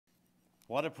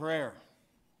What a prayer.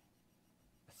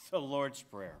 It's the Lord's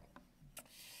Prayer.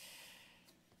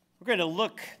 We're going to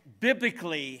look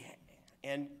biblically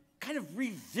and kind of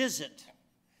revisit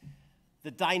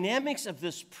the dynamics of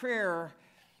this prayer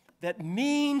that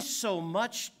means so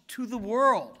much to the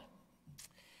world.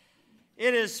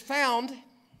 It is found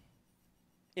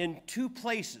in two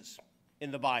places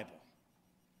in the Bible.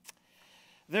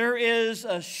 There is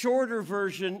a shorter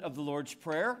version of the Lord's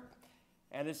Prayer,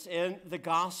 and it's in the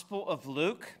Gospel of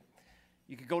Luke.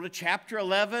 You could go to chapter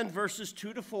 11, verses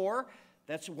 2 to 4.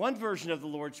 That's one version of the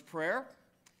Lord's Prayer.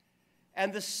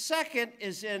 And the second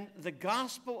is in the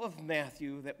Gospel of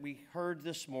Matthew that we heard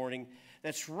this morning.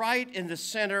 That's right in the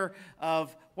center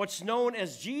of what's known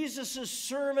as Jesus'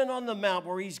 Sermon on the Mount,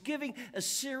 where he's giving a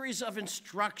series of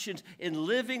instructions in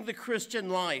living the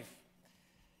Christian life.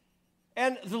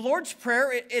 And the Lord's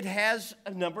Prayer, it has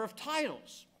a number of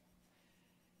titles.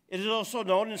 It is also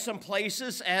known in some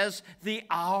places as the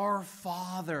Our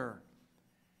Father.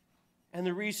 And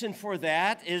the reason for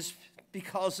that is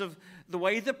because of the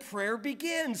way the prayer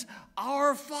begins,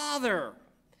 Our Father.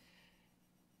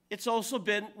 It's also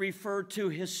been referred to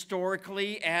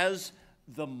historically as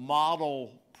the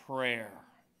model prayer.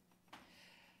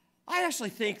 I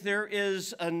actually think there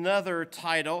is another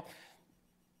title,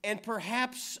 and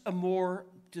perhaps a more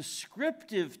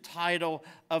descriptive title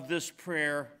of this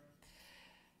prayer,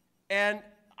 and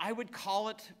I would call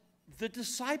it the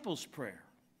disciples' prayer.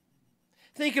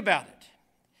 Think about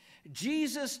it.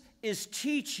 Jesus is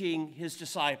teaching his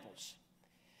disciples.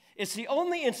 It's the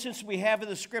only instance we have in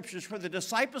the scriptures where the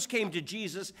disciples came to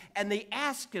Jesus and they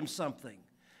asked him something.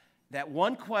 That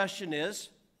one question is,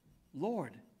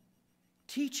 Lord,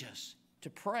 teach us to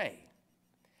pray.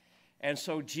 And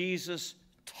so Jesus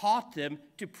taught them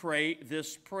to pray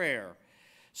this prayer.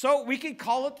 So we could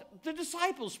call it the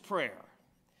disciples' prayer.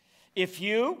 If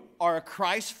you are a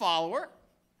Christ follower,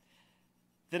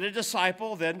 then a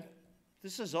disciple, then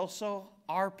this is also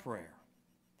our prayer.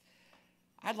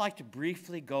 I'd like to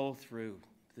briefly go through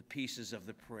the pieces of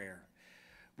the prayer.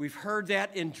 We've heard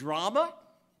that in drama.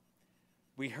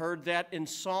 We heard that in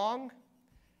song.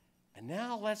 And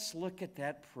now let's look at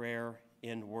that prayer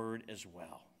in word as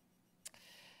well.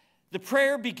 The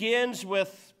prayer begins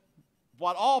with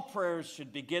what all prayers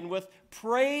should begin with,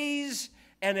 praise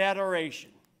and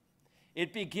adoration.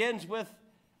 It begins with,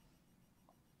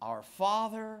 Our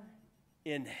Father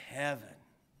in heaven,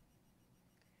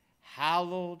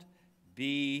 hallowed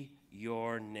be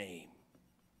your name.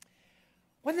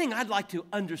 One thing I'd like to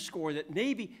underscore that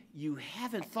maybe you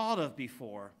haven't thought of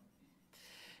before,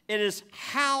 it is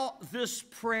how this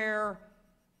prayer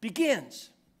begins.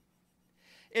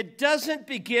 It doesn't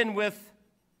begin with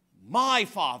my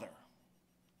Father.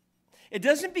 It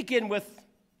doesn't begin with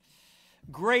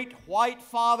great white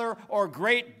father or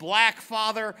great black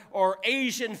father or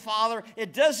Asian father.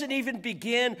 It doesn't even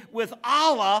begin with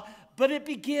Allah, but it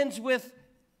begins with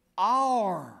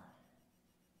our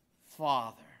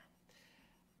Father.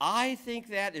 I think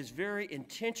that is very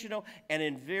intentional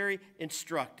and very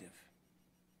instructive.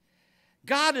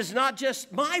 God is not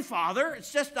just my Father.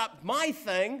 It's just not my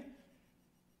thing.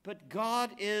 But God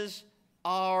is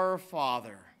our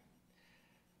Father.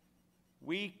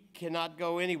 We cannot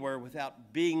go anywhere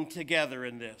without being together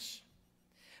in this.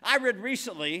 I read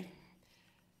recently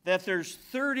that there's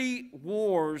 30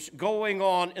 wars going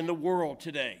on in the world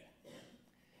today.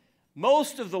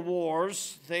 Most of the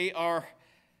wars, they are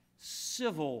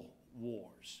civil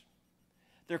wars.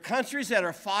 They're countries that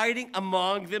are fighting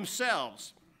among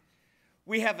themselves.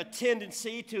 We have a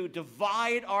tendency to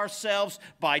divide ourselves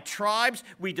by tribes.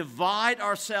 We divide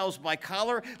ourselves by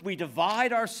color. We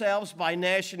divide ourselves by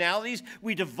nationalities.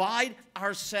 We divide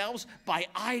ourselves by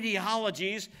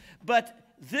ideologies.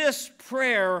 But this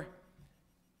prayer,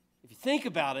 if you think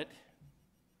about it,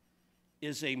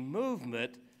 is a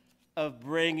movement of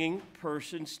bringing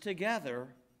persons together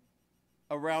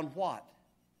around what?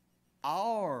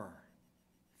 Our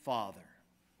Father.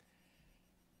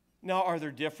 Now, are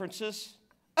there differences?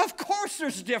 Of course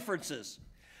there's differences.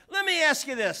 Let me ask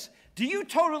you this. Do you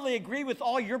totally agree with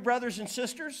all your brothers and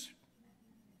sisters?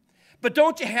 But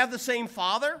don't you have the same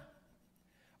father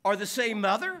or the same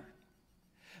mother?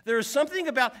 There is something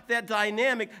about that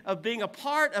dynamic of being a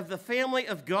part of the family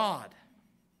of God.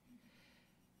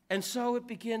 And so it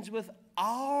begins with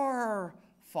our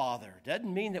Father.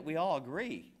 Doesn't mean that we all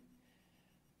agree.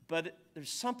 But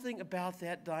there's something about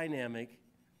that dynamic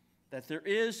that there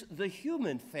is the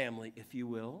human family, if you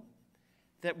will,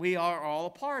 that we are all a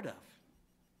part of.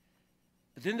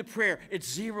 But then the prayer, it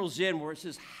zeroes in where it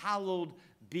says, hallowed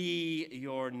be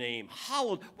your name.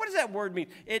 Hallowed, what does that word mean?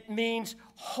 It means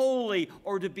holy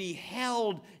or to be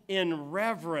held in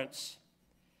reverence.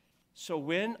 So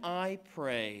when I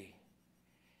pray,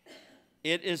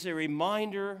 it is a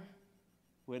reminder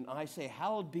when I say,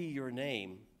 hallowed be your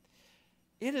name,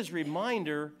 it is a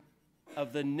reminder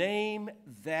of the name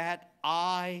that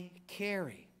I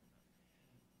carry.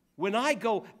 When I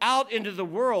go out into the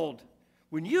world,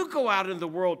 when you go out into the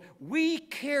world, we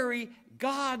carry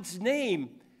God's name.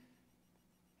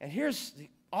 And here's the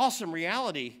awesome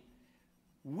reality.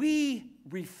 We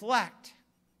reflect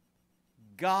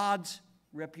God's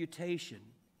reputation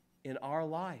in our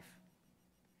life.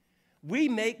 We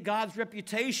make God's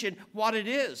reputation what it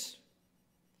is.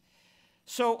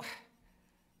 So,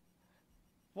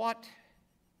 what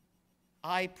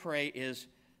I pray is,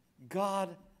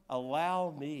 God,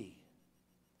 allow me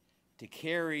to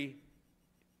carry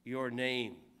your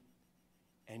name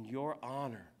and your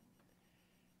honor,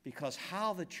 because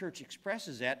how the church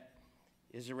expresses that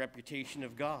is a reputation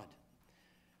of God.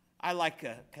 I like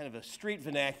a kind of a street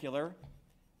vernacular.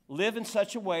 Live in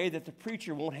such a way that the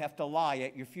preacher won't have to lie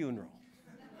at your funeral.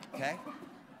 Okay?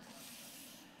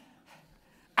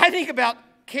 I think about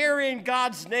carrying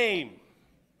God's name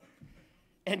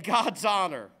and God's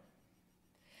honor,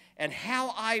 and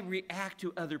how I react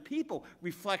to other people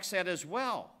reflects that as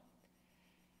well.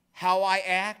 How I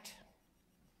act,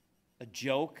 a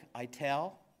joke I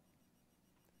tell,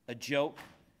 a joke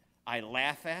I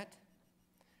laugh at,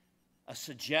 a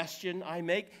suggestion I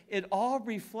make, it all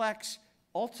reflects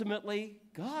ultimately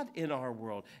God in our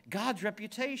world, God's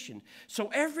reputation. So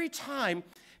every time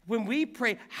when we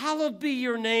pray, hallowed be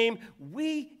your name,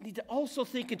 we need to also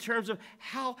think in terms of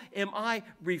how am I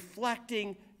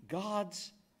reflecting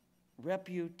God's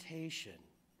reputation.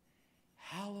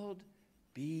 Hallowed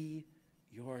be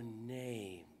your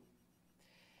name.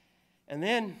 And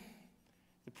then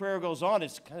the prayer goes on.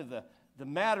 It's kind of the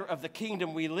matter of the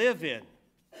kingdom we live in,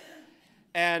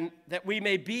 and that we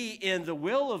may be in the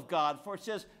will of God. For it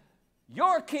says,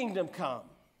 your kingdom come,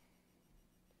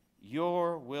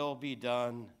 your will be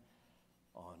done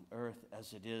on earth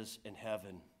as it is in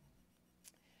heaven.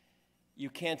 You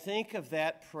can't think of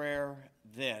that prayer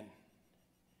then,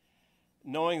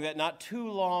 knowing that not too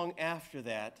long after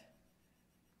that,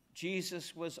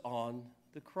 Jesus was on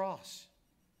the cross.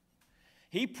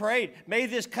 He prayed, may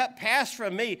this cup pass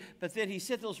from me, but then he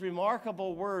said those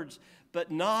remarkable words, but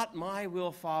not my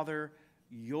will, Father,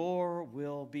 your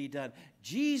will be done.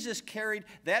 Jesus carried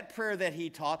that prayer that he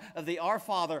taught of the Our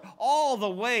Father all the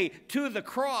way to the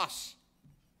cross.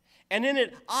 And in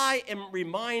it, I am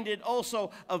reminded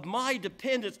also of my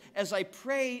dependence as I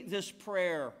pray this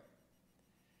prayer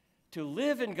to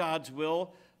live in God's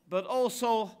will, but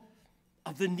also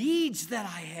of the needs that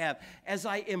I have as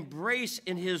I embrace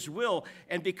in his will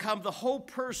and become the whole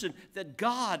person that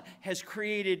God has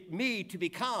created me to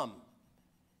become.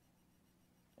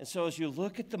 And so as you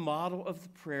look at the model of the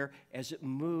prayer as it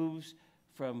moves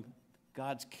from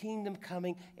God's kingdom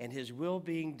coming and his will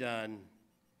being done,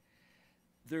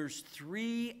 there's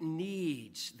 3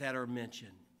 needs that are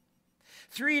mentioned.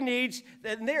 3 needs,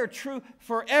 and they are true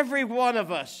for every one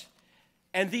of us.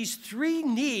 And these 3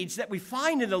 needs that we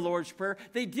find in the Lord's Prayer,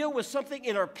 they deal with something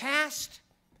in our past,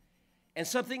 and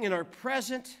something in our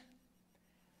present,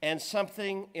 and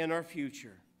something in our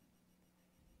future.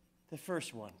 The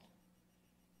first one,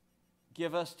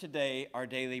 give us today our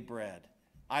daily bread.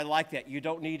 I like that. You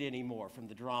don't need any more from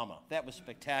the drama. That was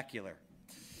spectacular.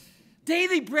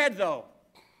 Daily bread, though,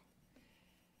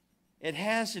 it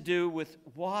has to do with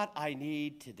what I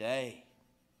need today.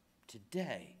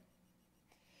 Today.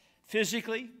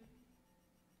 Physically,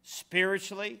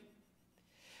 spiritually,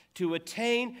 to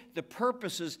attain the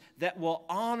purposes that will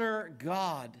honor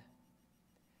God,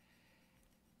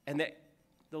 and that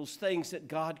those things that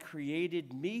God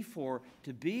created me for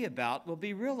to be about will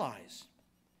be realized.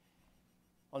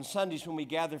 On Sundays when we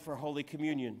gather for Holy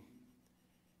Communion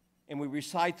and we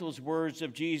recite those words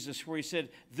of Jesus where he said,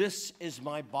 this is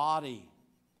my body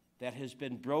that has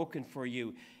been broken for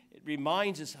you. It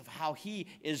reminds us of how he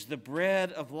is the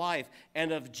bread of life,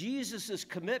 and of Jesus'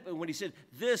 commitment when he said,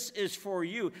 this is for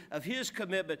you, of his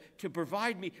commitment to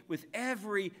provide me with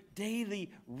every daily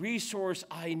resource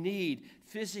I need,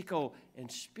 physical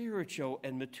and spiritual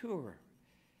and mature,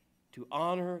 to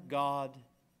honor God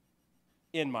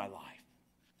in my life.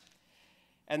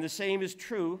 And the same is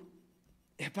true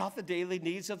about the daily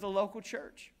needs of the local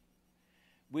church.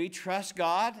 We trust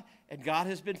God, and God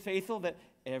has been faithful that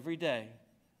every day,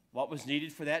 what was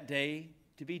needed for that day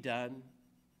to be done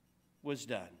was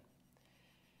done.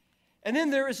 And then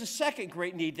there is a second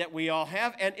great need that we all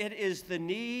have, and it is the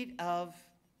need of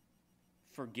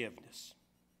forgiveness.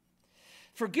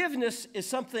 Forgiveness is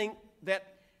something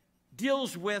that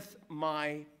deals with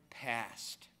my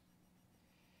past.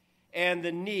 and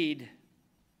the need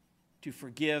to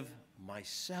forgive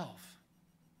myself.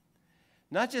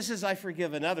 Not just as I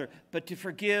forgive another, but to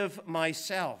forgive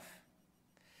myself.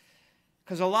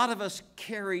 Because a lot of us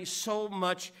carry so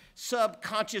much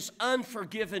subconscious,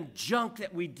 unforgiven junk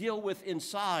that we deal with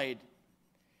inside.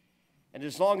 And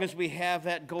as long as we have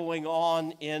that going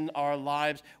on in our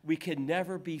lives, we can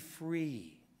never be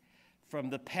free from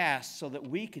the past so that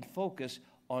we can focus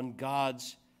on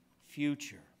God's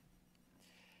future.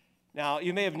 Now,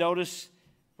 you may have noticed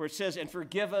where it says, and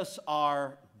forgive us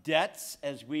our debts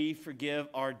as we forgive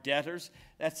our debtors.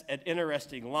 That's an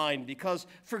interesting line because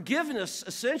forgiveness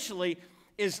essentially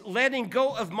is letting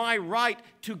go of my right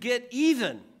to get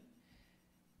even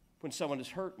when someone has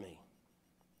hurt me.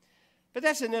 But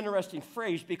that's an interesting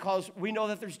phrase because we know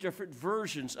that there's different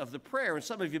versions of the prayer. And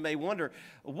some of you may wonder,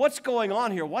 what's going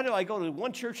on here? Why do I go to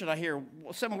one church and I hear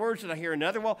some words and I hear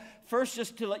another? Well, first,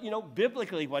 just to let you know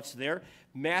biblically what's there,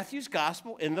 Matthew's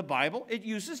gospel in the Bible, it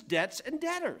uses debts and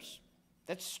debtors.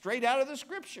 That's straight out of the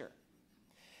scripture.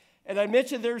 And I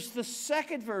mentioned there's the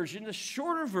second version, the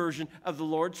shorter version of the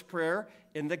Lord's Prayer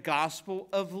in the Gospel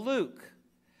of Luke.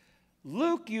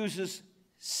 Luke uses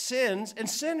sins and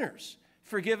sinners.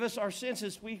 Forgive us our sins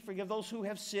as we forgive those who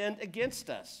have sinned against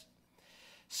us.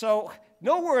 So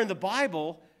nowhere in the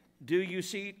Bible do you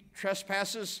see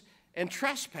trespasses and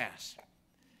trespass.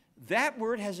 That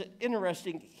word has an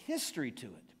interesting history to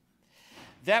it.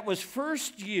 That was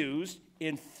first used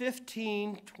in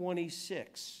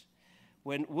 1526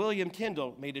 when William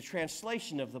Tyndale made a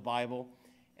translation of the Bible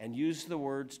and used the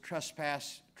words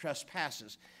trespasses.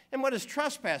 And what is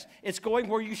trespass? It's going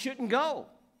where you shouldn't go.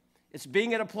 It's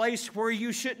being in a place where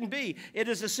you shouldn't be. It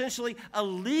is essentially a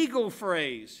legal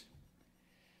phrase.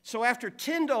 So after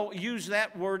Tyndale used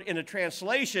that word in a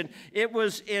translation, it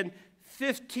was in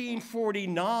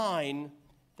 1549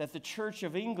 that the Church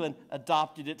of England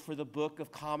adopted it for the Book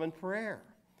of Common Prayer.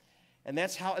 And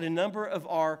that's how in a number of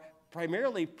our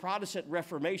primarily Protestant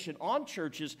Reformation on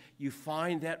churches, you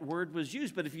find that word was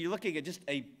used. But if you're looking at just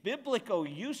a biblical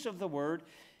use of the word,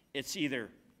 it's either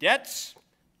debts,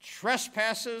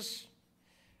 trespasses,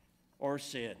 or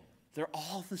sin. They're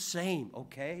all the same,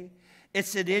 okay?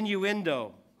 It's an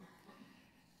innuendo.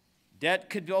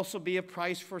 Debt could also be a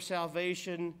price for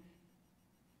salvation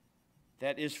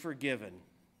that is forgiven.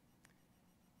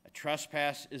 A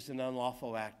trespass is an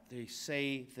unlawful act. They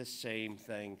say the same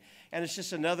thing. And it's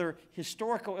just another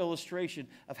historical illustration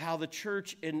of how the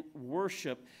church in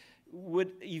worship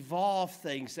would evolve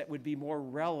things that would be more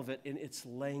relevant in its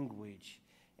language.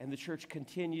 And the church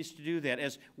continues to do that,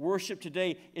 as worship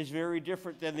today is very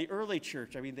different than the early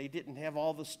church. I mean, they didn't have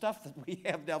all the stuff that we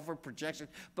have now for projection,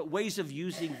 but ways of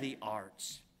using the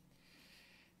arts.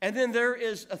 And then there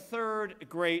is a third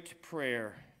great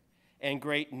prayer and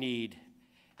great need,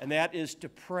 and that is to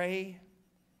pray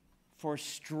for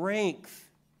strength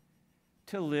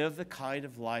to live the kind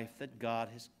of life that God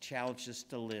has challenged us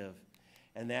to live.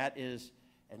 And that is,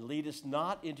 and lead us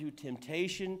not into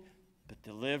temptation, but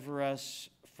deliver us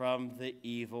from the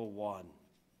evil one.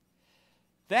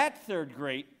 That third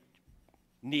great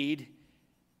need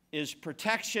is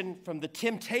protection from the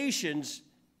temptations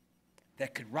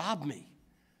that could rob me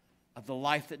of the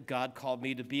life that God called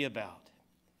me to be about.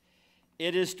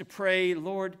 It is to pray,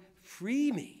 Lord,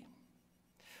 free me,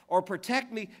 or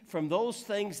protect me from those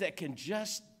things that can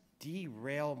just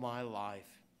derail my life.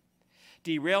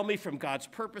 Derail me from God's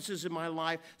purposes in my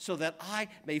life so that I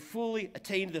may fully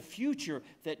attain the future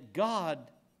that God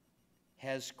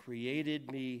has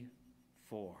created me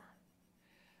for.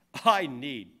 I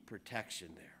need protection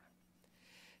there.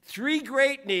 Three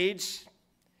great needs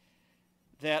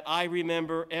that I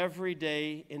remember every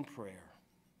day in prayer.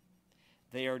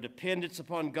 They are dependence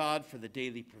upon God for the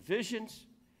daily provisions,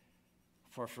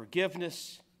 for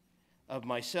forgiveness of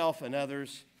myself and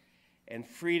others, and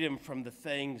freedom from the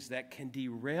things that can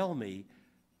derail me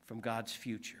from God's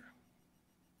future.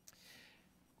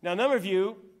 Now, a number of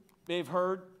you may have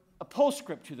heard a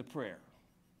postscript to the prayer.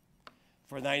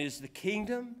 For thine is the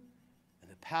kingdom and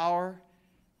the power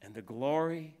and the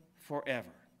glory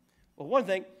forever. Well, one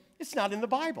thing, it's not in the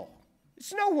Bible.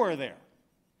 It's nowhere there.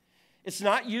 It's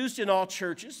not used in all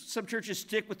churches. Some churches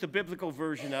stick with the biblical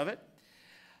version of it.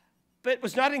 But it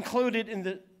was not included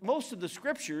in most of the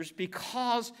scriptures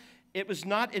because it was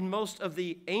not in most of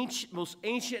the most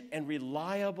ancient and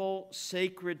reliable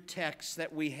sacred texts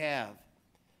that we have.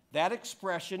 That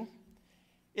expression,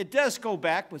 it does go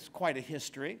back with quite a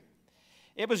history.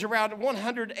 It was around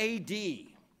 100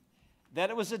 A.D. that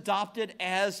it was adopted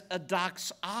as a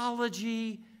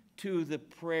doxology to the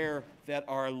prayer that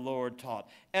our Lord taught.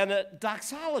 And a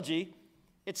doxology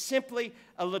It's simply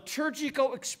a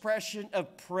liturgical expression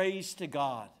of praise to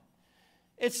God.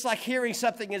 It's like hearing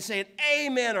something and saying,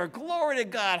 amen, or glory to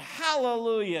God,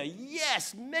 hallelujah,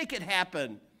 yes, make it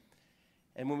happen.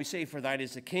 And when we say, for thine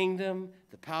is the kingdom,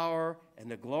 the power, and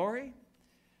the glory,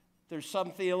 there's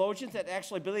some theologians that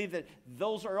actually believe that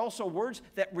those are also words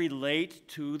that relate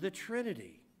to the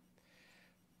Trinity.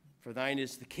 For thine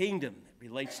is the kingdom, that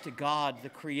relates to God, the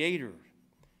Creator.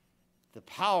 The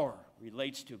power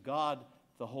relates to God,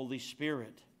 the Holy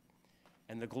Spirit.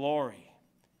 And the glory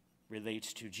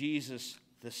relates to Jesus,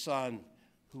 the Son,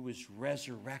 who was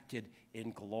resurrected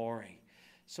in glory.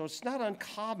 So it's not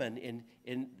uncommon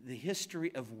in the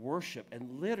history of worship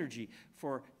and liturgy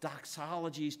for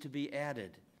doxologies to be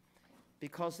added,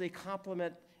 because they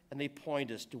complement and they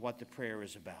point us to what the prayer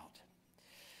is about.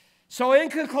 So in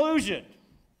conclusion,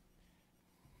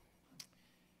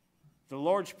 the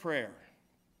Lord's Prayer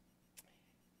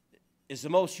is the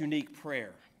most unique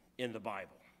prayer in the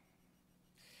Bible.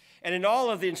 And in all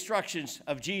of the instructions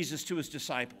of Jesus to his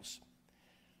disciples,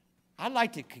 I'd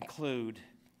like to conclude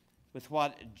with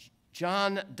what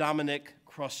John Dominic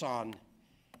Crossan,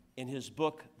 in his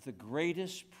book, The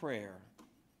Greatest Prayer,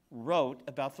 wrote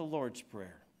about the Lord's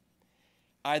Prayer.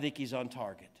 I think he's on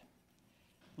target.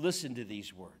 Listen to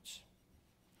these words.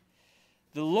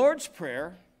 The Lord's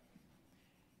Prayer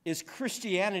is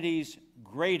Christianity's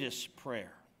greatest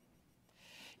prayer.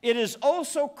 It is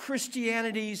also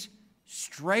Christianity's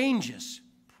strangest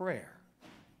prayer.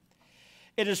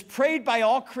 It is prayed by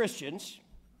all Christians,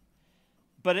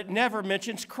 but it never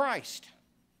mentions Christ.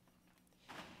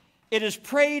 It is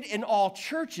prayed in all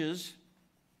churches,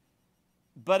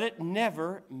 but it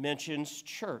never mentions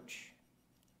church.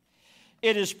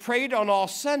 It is prayed on all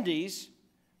Sundays,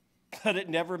 but it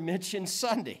never mentions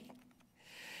Sunday.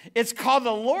 It's called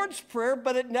the Lord's Prayer,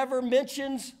 but it never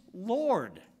mentions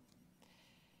Lord.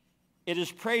 It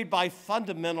is prayed by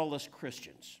fundamentalist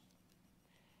Christians,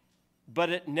 but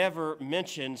it never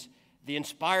mentions the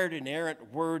inspired,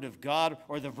 inerrant Word of God,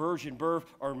 or the virgin birth,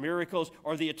 or miracles,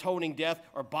 or the atoning death,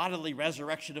 or bodily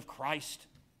resurrection of Christ.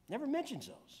 Never mentions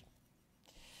those.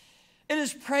 It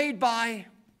is prayed by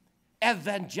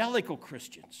evangelical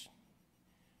Christians,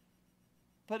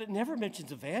 but it never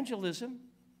mentions evangelism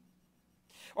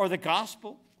or the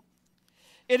gospel.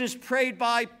 It is prayed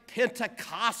by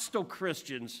Pentecostal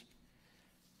Christians,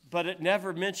 but it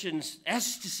never mentions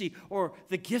ecstasy or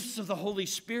the gifts of the Holy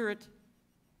Spirit.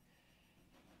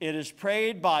 It is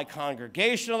prayed by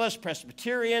Congregationalists,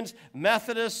 Presbyterians,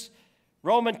 Methodists,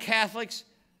 Roman Catholics,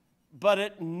 but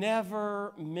it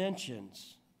never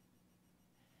mentions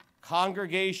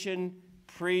congregation,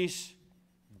 priest,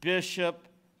 bishop,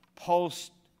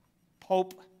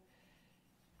 pope.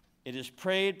 It is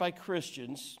prayed by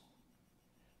Christians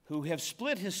who have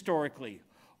split historically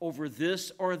over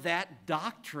this or that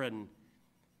doctrine,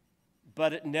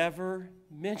 but it never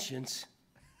mentions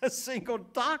a single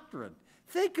doctrine.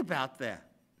 Think about that.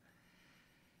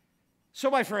 So,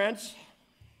 my friends,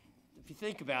 if you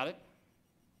think about it,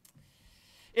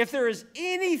 if there is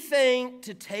anything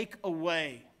to take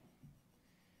away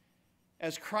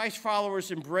as Christ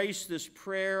followers embrace this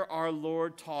prayer our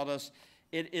Lord taught us,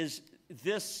 it is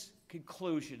this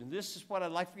conclusion. And this is what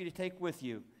I'd like for you to take with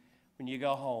you when you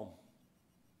go home.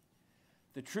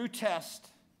 The true test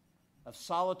of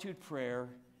solitude prayer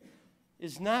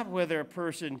is not whether a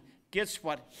person gets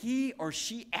what he or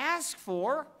she asks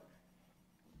for,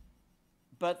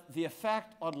 but the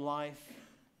effect on life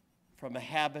from a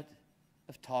habit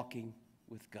of talking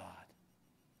with God.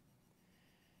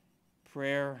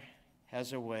 Prayer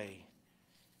has a way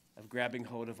of grabbing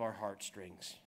hold of our heartstrings